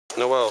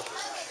Noel.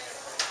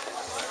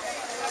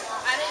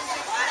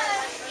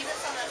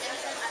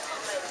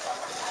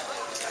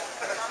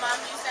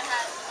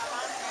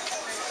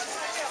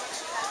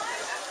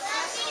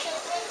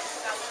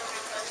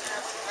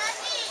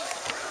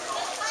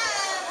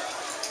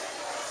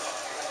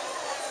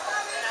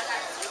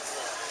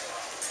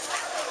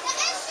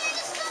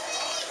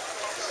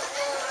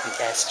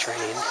 The S train.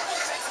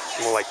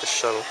 More like the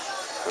shuttle.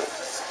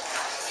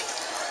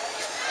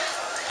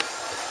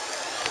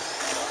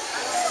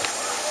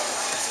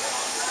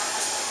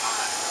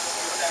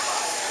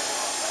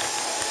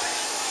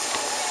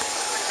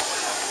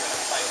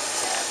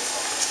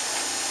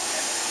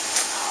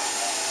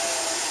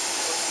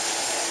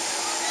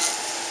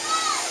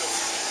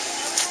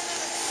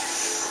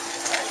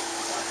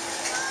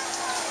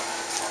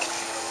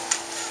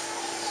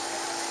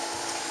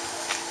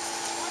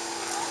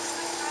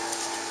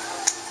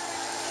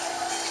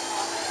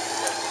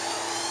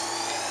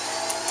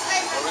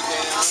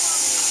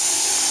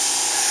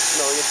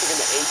 No, you're taking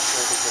the H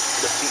train because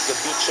the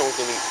beach zone's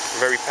gonna be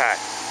very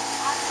packed.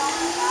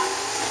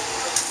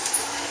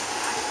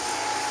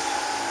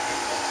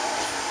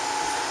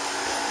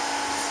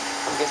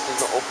 I guess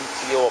there's no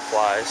OPTO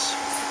applies.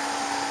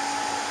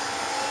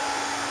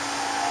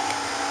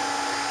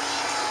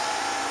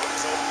 What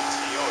is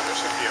OPTO? There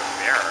should be a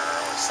mirror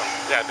or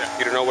something. Yeah.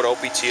 You don't know what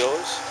OPTO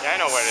is? Yeah, I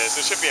know what it is.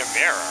 There should be a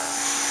mirror.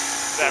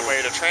 That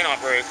way the train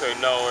operator could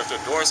know if the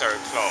doors are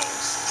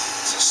closed.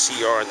 It's a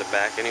CR in the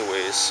back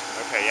anyways.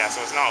 Okay, yeah,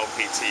 so it's not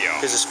OPTO.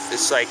 Because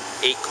it's like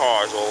 8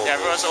 cars all over. Yeah,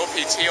 if it was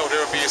OPTO, there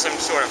would be some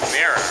sort of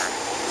mirror.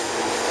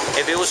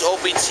 If it was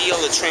OPTO,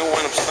 the train would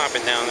end up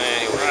stopping down there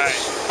anyways. Right.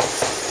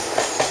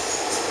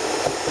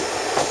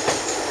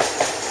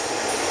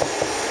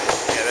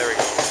 Yeah, there we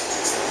go.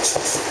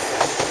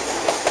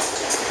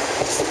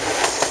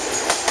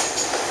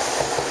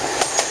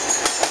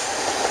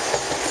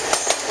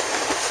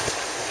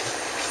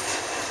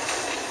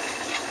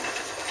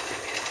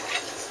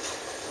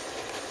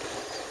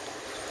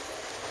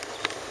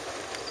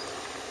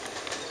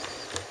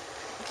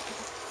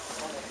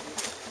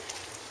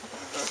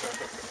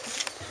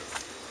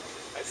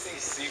 I see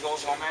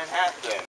seagulls on Manhattan.